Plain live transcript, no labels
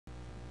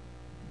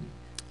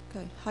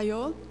Okay, hi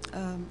all.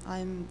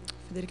 I'm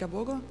Federica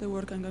Bogo. The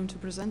work I'm going to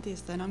present is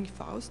Dynamic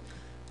FAUST,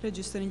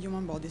 registering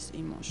human bodies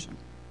in motion.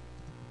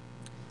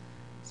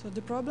 So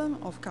the problem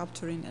of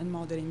capturing and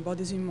modeling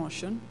bodies in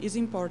motion is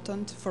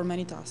important for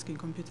many tasks in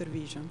computer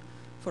vision,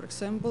 for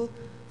example,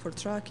 for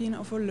tracking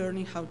or for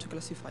learning how to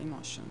classify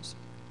motions.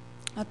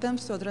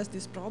 Attempts to address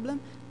this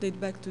problem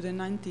date back to the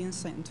 19th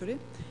century,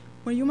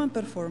 when human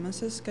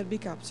performances can be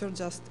captured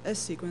just as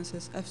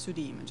sequences of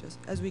 2D images,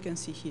 as we can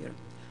see here.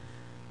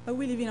 But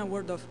we live in a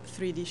world of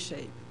 3D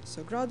shape.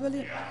 So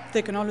gradually,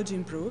 technology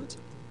improved,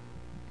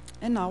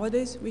 and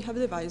nowadays we have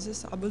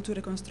devices able to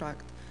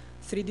reconstruct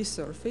 3D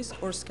surface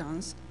or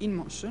scans in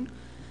motion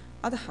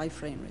at a high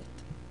frame rate.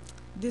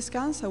 These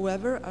scans,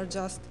 however, are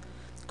just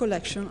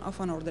collection of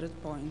unordered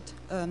points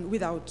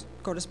without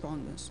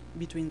correspondence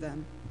between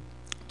them.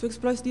 To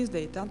exploit this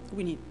data,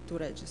 we need to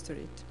register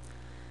it.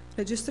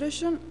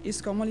 Registration is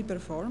commonly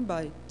performed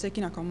by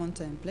taking a common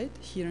template,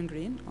 here in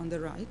green on the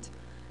right,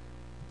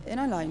 and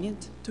align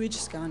it to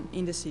each scan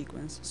in the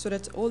sequence so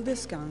that all the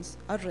scans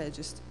are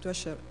registered to a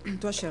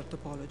shared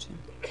topology.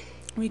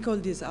 We call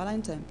this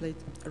align template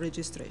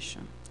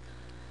registration.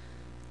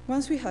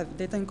 Once we have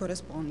data in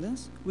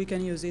correspondence, we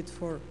can use it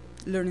for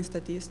learning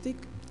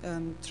statistics,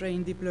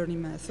 train deep learning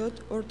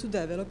method, or to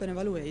develop and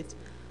evaluate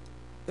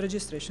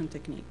registration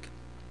technique.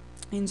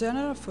 In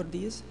general, for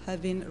this,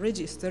 having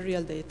registered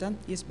real data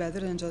is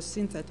better than just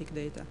synthetic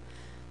data,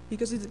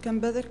 because it can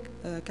better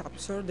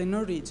capture the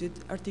non-rigid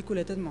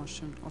articulated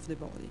motion of the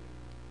body.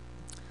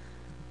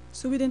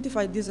 So we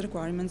identified these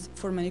requirements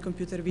for many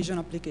computer vision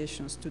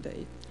applications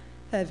today,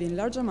 having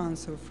large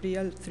amounts of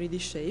real 3D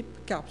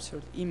shape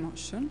captured in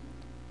motion,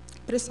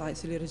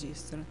 precisely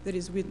registered, that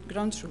is with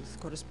ground truth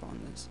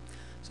correspondence.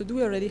 So do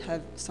we already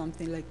have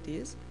something like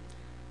this?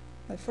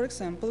 For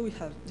example, we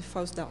have the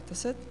FAUST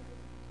dataset.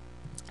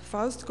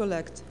 FAUST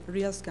collects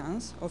real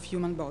scans of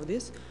human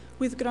bodies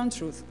with ground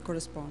truth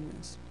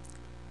correspondence.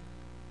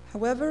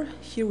 However,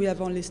 here we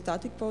have only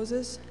static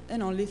poses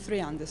and only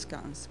 300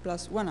 scans,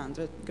 plus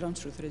 100 ground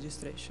truth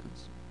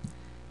registrations.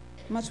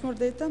 Much more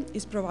data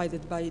is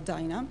provided by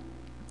DYNA,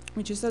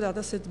 which is a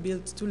dataset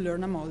built to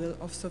learn a model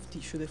of soft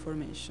tissue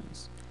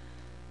deformations.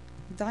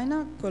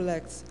 DYNA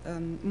collects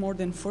more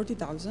than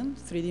 40,000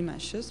 3D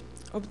meshes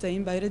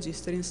obtained by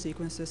registering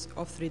sequences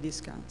of 3D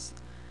scans.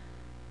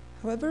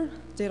 However,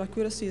 their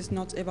accuracy is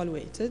not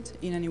evaluated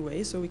in any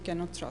way, so we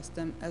cannot trust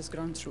them as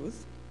ground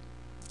truth.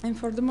 And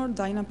furthermore,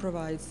 DYNA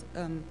provides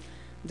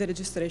the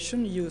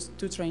registration used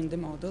to train the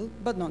model,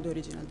 but not the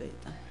original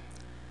data.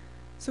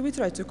 So we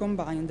try to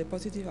combine the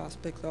positive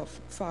aspect of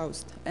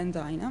FAUST and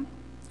DYNA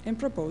and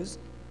propose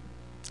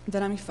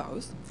Dynamic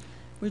FAUST,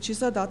 which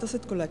is a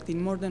dataset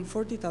collecting more than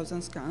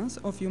 40,000 scans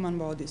of human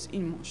bodies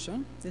in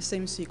motion, the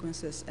same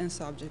sequences and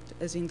subject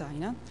as in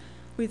DYNA,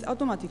 with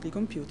automatically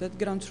computed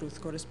ground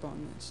truth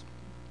correspondence.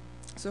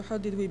 So how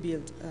did we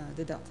build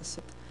the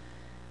dataset?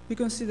 We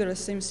consider the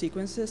same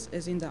sequences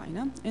as in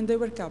DYNA, and they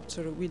were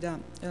captured with a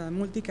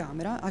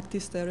multi-camera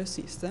active stereo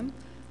system,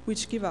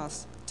 which give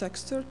us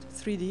textured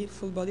 3D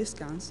full-body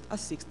scans at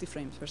 60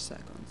 frames per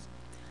second.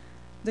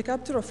 The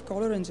capture of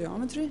color and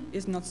geometry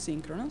is not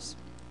synchronous.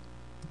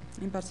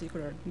 In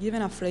particular,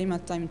 given a frame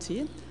at time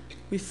t,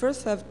 we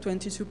first have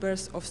 22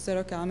 pairs of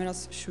stereo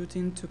cameras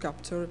shooting to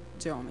capture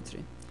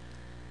geometry.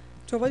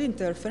 To avoid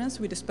interference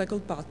with the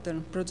speckled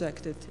pattern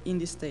projected in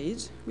this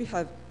stage, we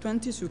have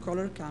 22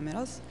 color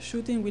cameras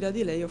shooting with a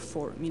delay of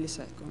 4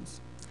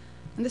 milliseconds.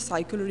 And the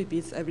cycle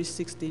repeats every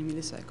 16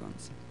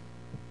 milliseconds.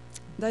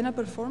 DYNA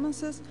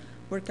performances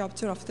were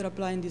captured after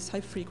applying this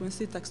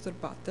high-frequency texture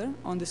pattern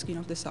on the skin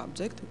of the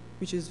subject,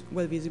 which is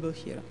well visible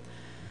here.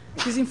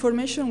 This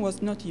information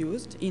was not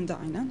used in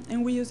DYNA,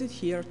 and we use it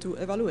here to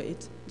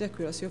evaluate the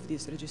accuracy of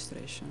this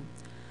registration.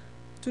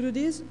 To do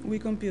this, we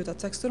compute a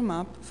texture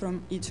map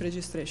from each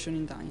registration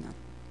in DYNA.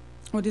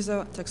 What is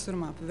a texture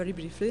map? Very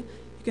briefly,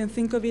 you can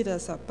think of it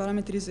as a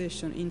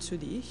parameterization in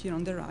 2D, here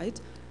on the right,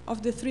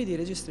 of the 3D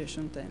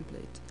registration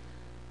template.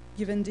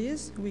 Given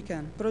this, we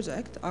can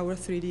project our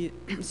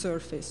 3D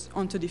surface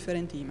onto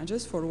different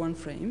images for one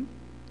frame,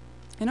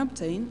 and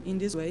obtain, in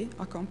this way,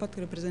 a compact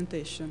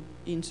representation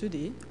in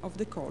 2D of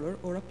the color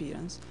or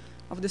appearance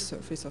of the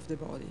surface of the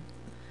body.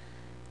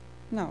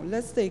 Now,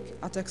 let's take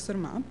a texture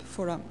map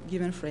for a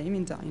given frame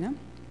in DYNA,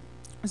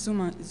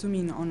 zoom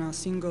in on a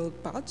single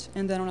patch,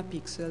 and then on a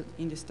pixel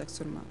in this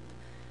texture map.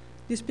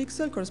 This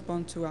pixel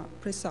corresponds to a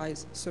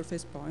precise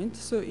surface point,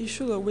 so it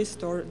should always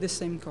store the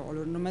same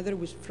color, no matter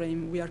which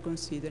frame we are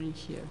considering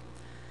here.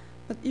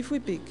 But if we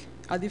pick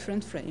a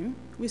different frame,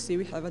 we see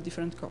we have a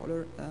different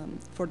color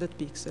for that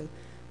pixel.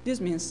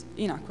 This means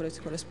inaccurate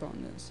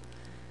correspondence.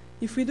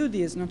 If we do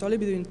this not only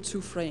between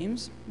two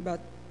frames, but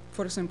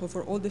for example,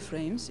 for all the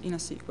frames in a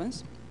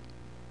sequence,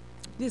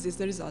 this is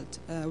the result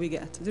we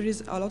get. There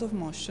is a lot of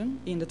motion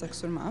in the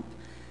texture map,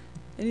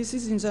 and this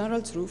is in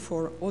general true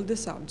for all the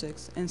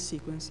subjects and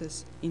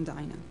sequences in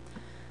DYNA.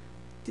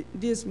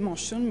 This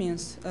motion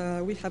means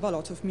we have a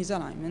lot of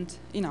misalignment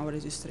in our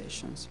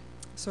registrations.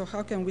 So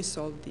how can we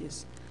solve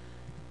this?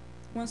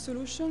 One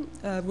solution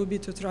would be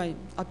to try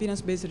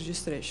appearance-based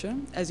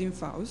registration, as in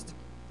FAUST,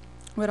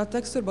 where a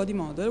texture body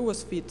model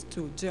was fed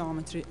to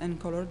geometry and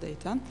color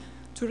data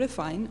to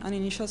refine an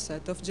initial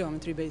set of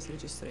geometry-based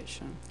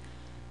registration.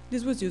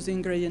 This was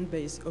using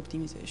gradient-based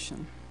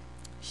optimization.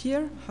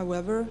 Here,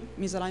 however,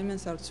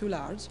 misalignments are too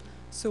large,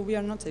 so we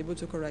are not able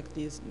to correct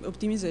this.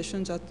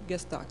 Optimization just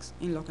gets stuck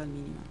in local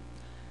minima.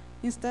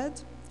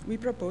 Instead, we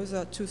propose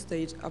a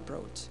two-stage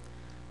approach.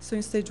 So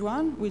in stage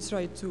one, we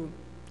try to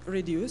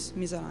reduce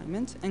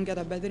misalignment and get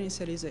a better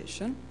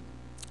initialization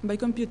by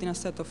computing a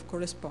set of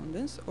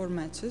correspondence or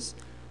matches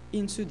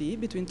in 2D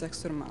between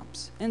texture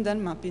maps and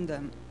then mapping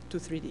them to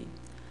 3D.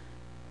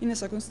 In the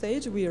second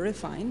stage, we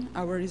refine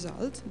our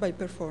result by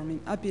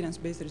performing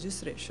appearance-based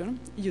registration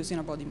using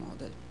a body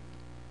model.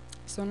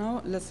 So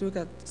now let's look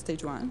at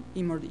stage one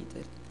in more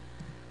detail.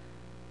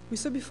 We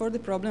saw before the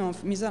problem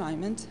of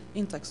misalignment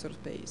in texture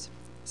space.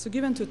 So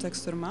given two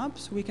texture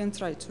maps, we can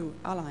try to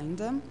align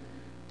them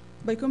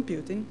by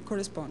computing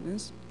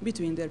correspondence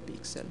between their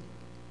pixels.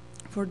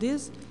 For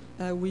this,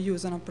 we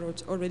use an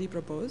approach already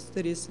proposed,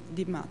 that is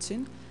deep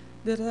matching,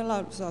 that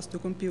allows us to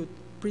compute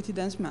pretty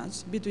dense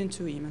match between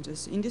two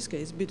images, in this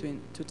case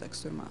between two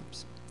texture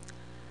maps.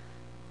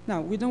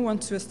 Now, we don't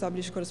want to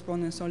establish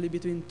correspondence only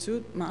between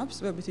two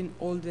maps, but between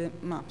all the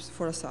maps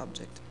for a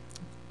subject.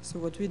 So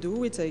what we do,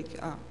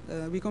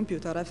 we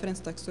compute a reference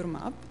texture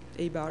map,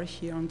 a bar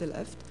here on the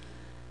left,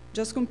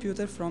 just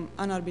computed from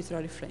an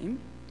arbitrary frame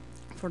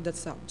for that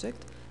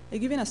subject, and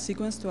given a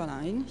sequence to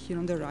align, here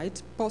on the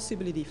right,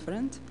 possibly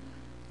different,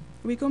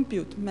 we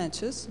compute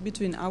matches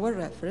between our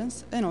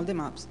reference and all the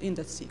maps in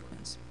that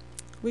sequence.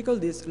 We call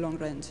these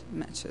long-range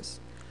matches.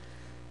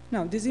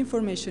 Now, this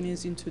information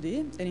is in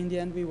 2D, and in the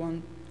end, we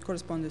want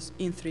correspondence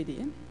in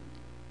 3D.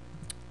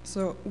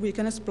 So we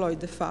can exploit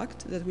the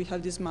fact that we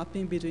have this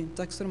mapping between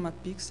texture map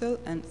pixel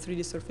and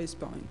 3D surface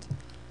point.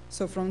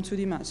 So from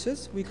 2D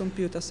matches, we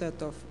compute a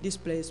set of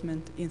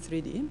displacement in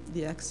 3D,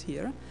 the X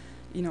here,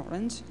 in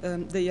orange.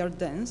 They are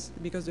dense,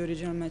 because the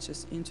original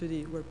matches in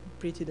 2D were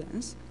pretty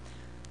dense.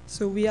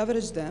 So we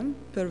average them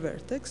per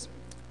vertex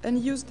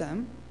and use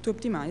them to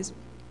optimize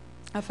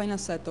a final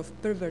set of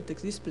per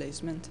vertex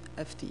displacement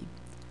FT.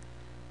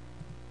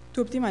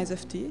 To optimize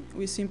FT,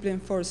 we simply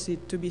enforce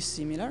it to be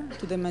similar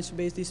to the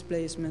match-based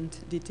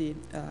displacement DT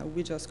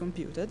we just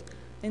computed,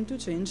 and to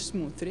change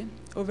smoothly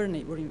over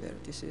neighboring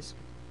vertices.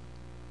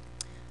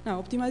 Now,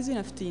 optimizing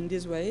FT in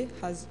this way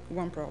has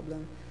one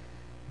problem.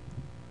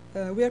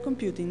 We are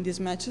computing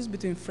these matches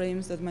between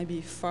frames that might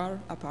be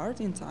far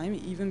apart in time,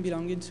 even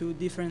belonging to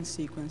different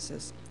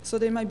sequences. So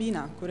they might be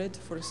inaccurate,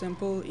 for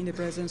example, in the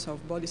presence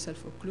of body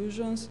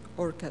self-occlusions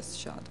or cast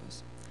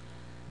shadows.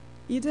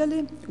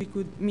 Ideally, we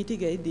could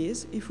mitigate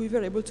this if we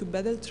were able to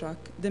better track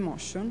the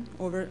motion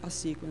over a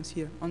sequence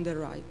here on the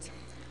right.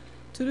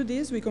 To do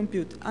this, we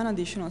compute an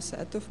additional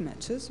set of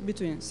matches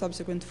between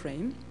subsequent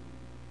frames,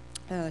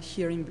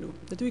 here in blue,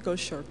 that we call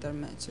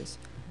short-term matches.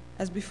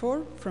 As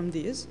before, from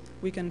this,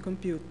 we can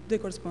compute the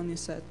corresponding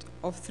set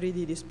of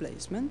 3D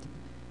displacement,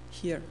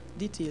 here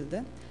d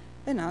tilde,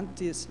 and add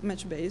this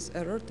match-based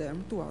error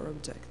term to our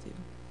objective.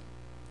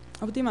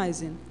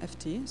 Optimizing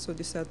FT, so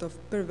the set of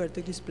per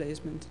vertex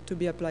displacement to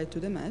be applied to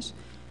the mesh,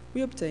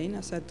 we obtain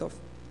a set of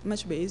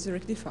match-based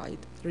rectified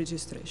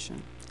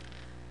registration.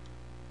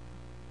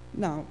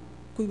 Now,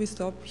 could we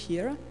stop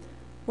here?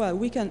 Well,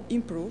 we can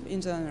improve, in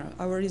general,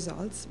 our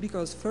results,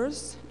 because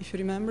first, if you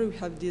remember, we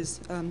have this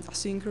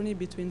asynchrony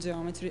between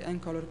geometry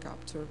and color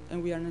capture,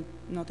 and we are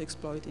not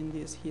exploiting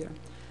this here.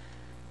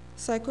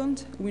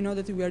 Second, we know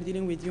that we are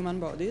dealing with human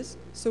bodies,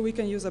 so we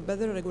can use a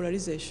better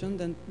regularization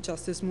than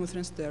just the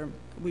smoothness term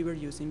we were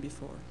using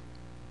before.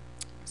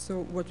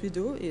 So what we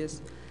do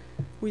is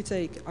we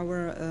take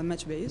our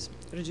match-based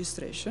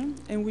registration,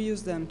 and we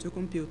use them to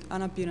compute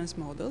an appearance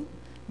model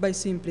by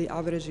simply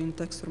averaging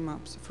texture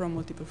maps from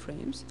multiple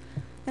frames,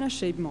 and a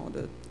shape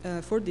model.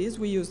 For this,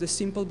 we use the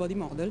simple body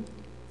model,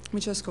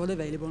 which is code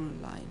available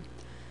online.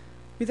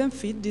 We then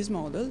feed this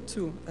model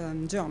to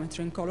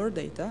geometry and color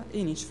data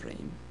in each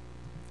frame.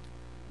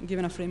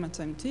 Given a frame at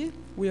time t,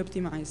 we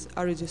optimize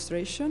our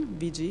registration,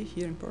 VG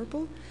here in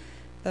purple,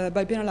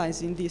 by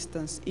penalizing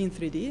distance in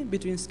 3D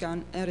between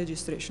scan and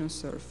registration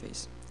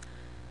surface.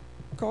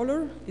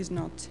 Color is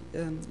not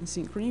in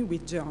synchrony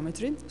with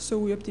geometry, so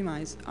we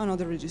optimize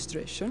another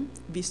registration,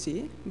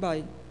 VC,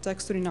 by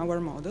texturing our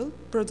model,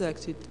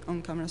 projected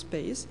on camera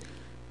space,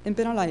 and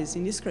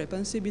penalizing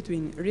discrepancy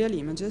between real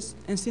images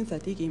and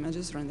synthetic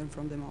images rendered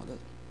from the model.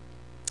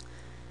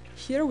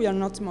 Here we are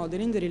not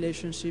modeling the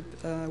relationship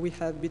we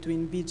have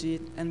between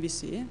VG and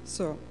VC,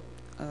 so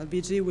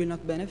VG will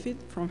not benefit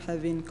from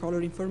having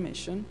color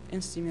information,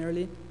 and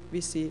similarly,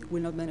 VC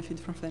will not benefit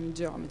from having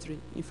geometry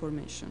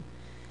information.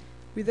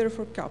 We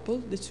therefore couple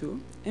the two,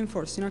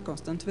 enforcing a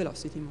constant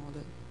velocity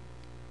model.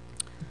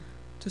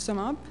 To sum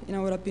up, in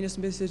our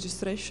appearance-based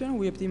registration,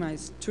 we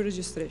optimize two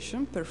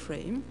registrations per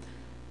frame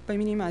by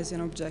minimizing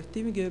an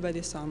objective given by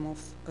the sum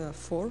of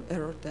 4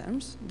 error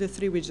terms, the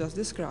 3 we just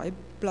described,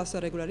 plus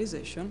a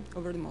regularization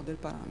over the model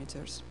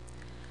parameters.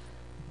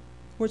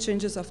 What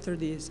changes after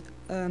this?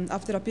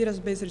 After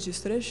appearance-based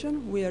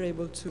registration, we are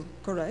able to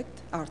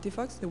correct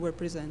artifacts that were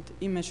present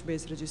in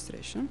mesh-based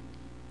registration.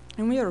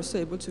 And we are also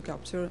able to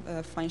capture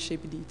fine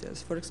shape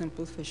details, for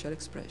example, facial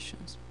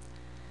expressions.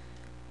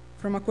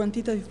 From a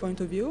quantitative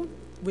point of view,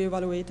 we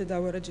evaluated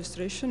our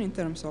registration in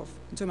terms of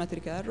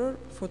geometric error,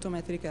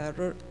 photometric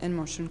error, and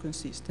motion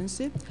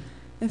consistency,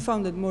 and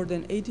found that more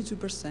than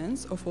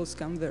 82% of all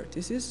scanned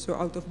vertices, so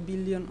out of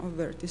billion of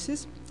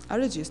vertices, are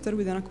registered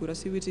with an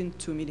accuracy within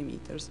 2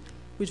 millimeters,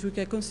 which we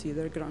can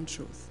consider ground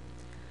truth.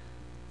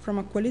 From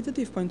a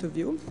qualitative point of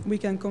view, we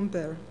can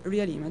compare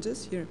real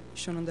images, here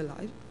shown on the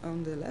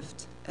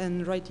left,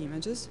 and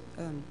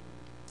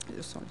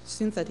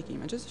synthetic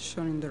images,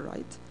 shown in the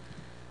right.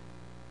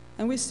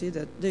 And we see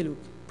that they look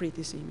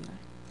pretty similar.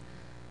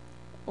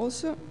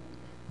 Also,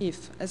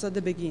 if, as at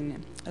the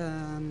beginning,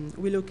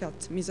 we look at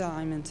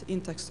misalignment in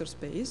texture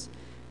space,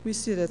 we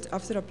see that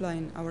after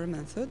applying our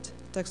method,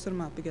 texture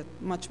map get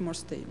much more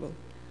stable.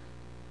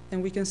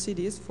 And we can see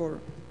this for,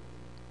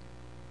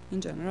 in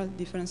general,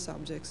 different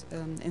subjects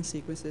and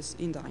sequences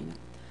in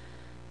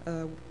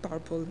DYNA.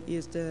 Purple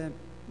is the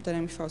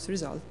dynamic FAUST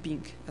result,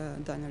 pink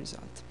DYNA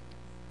result.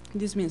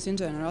 This means, in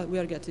general, we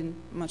are getting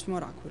much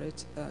more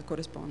accurate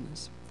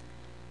correspondence.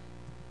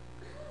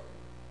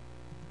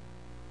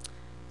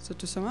 So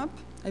to sum up,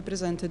 I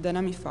presented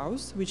dynamic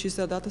FAUST, which is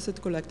a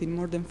dataset collecting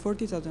more than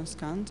 40,000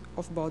 scans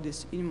of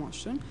bodies in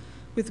motion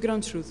with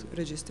ground truth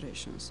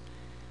registrations.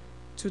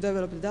 To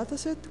develop the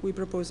dataset, we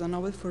propose a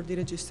novel 4D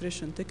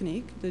registration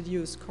technique that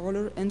uses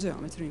color and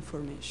geometry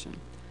information.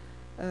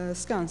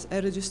 Scans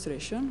and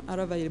registration are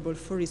available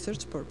for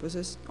research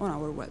purposes on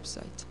our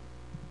website.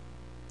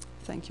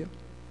 Thank you.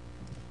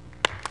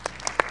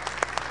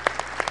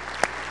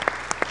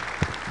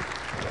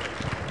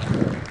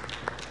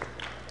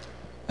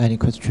 Any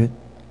question?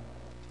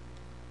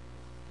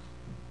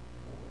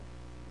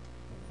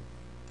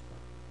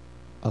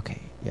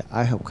 Okay, yeah,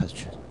 I have a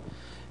question.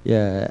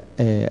 Yeah,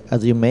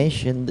 as you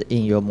mentioned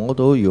in your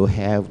model, you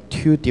have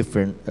two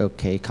different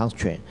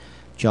constraints: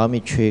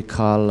 geometry,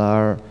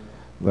 color,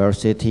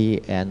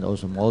 velocity, and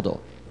also model.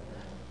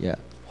 Yeah,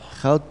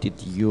 how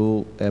did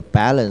you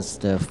balance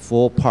the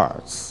 4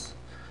 parts?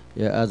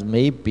 Yeah, as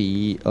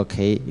maybe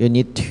you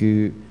need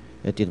to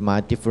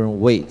define different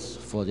weights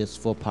for these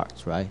 4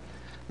 parts, right?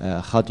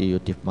 How do you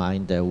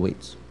define the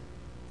weights?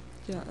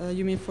 Yeah,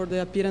 you mean for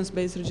the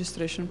appearance-based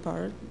registration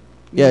part?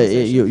 Yeah,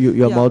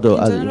 your model.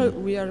 In general,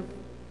 we are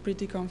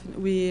pretty confident.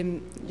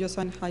 We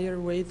assign higher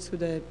weights to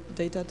the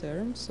data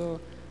term, so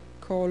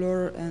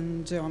color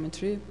and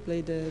geometry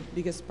play the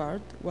biggest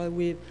part, while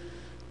we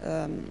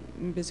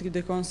basically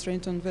the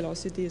constraint on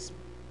velocity is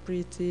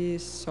pretty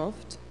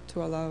soft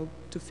to allow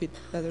to fit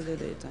better the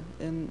data,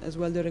 and as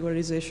well the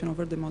regularization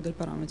over the model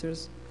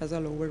parameters has a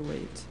lower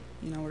weight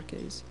in our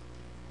case.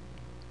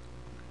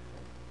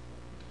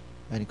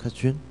 Any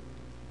question?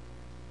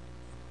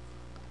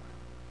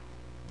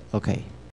 Okay.